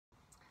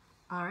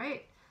All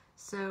right,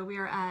 so we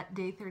are at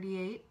day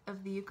 38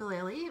 of the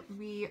ukulele.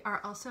 We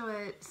are also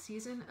at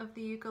season of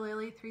the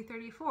ukulele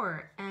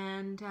 334,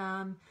 and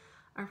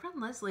our friend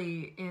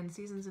Leslie in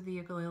Seasons of the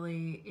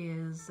Ukulele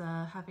is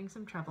having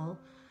some trouble,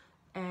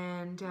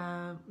 and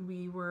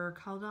we were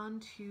called on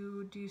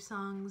to do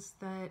songs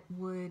that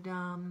would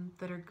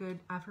that are good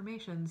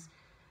affirmations.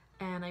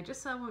 And I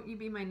just saw Won't You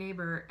Be My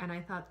Neighbor, and I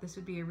thought this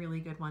would be a really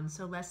good one.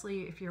 So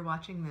Leslie, if you're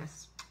watching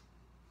this,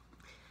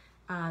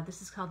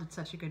 this is called It's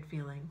Such a Good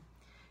Feeling.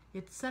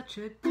 It's such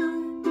a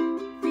good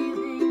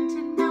feeling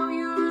to know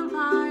you're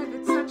alive.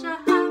 It's such a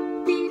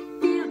happy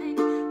feeling,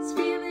 it's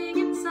feeling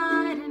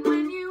inside. And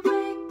when you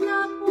wake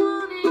up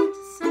wanting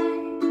to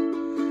say,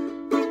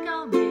 think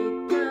I'll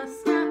make a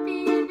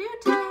snappy new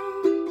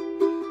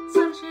day.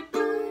 Such a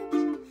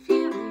good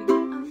feeling,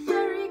 a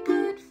very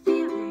good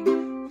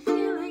feeling,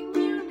 feeling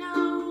you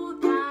know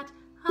that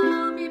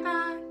I'll be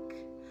back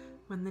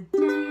when the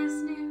day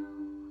is new.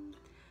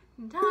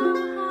 And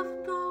I'll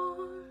have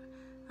more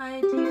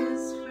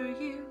ideas for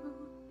you.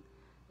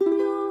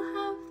 You'll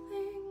have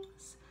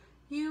things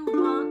you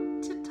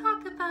want to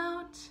talk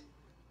about.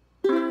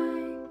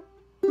 I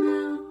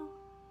will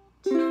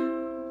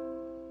too.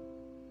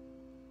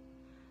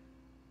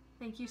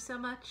 Thank you so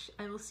much.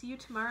 I will see you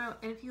tomorrow.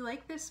 And if you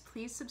like this,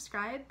 please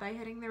subscribe by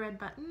hitting the red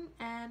button.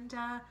 And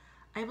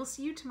I will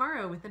see you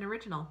tomorrow with an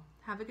original.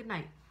 Have a good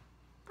night.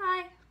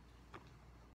 Bye.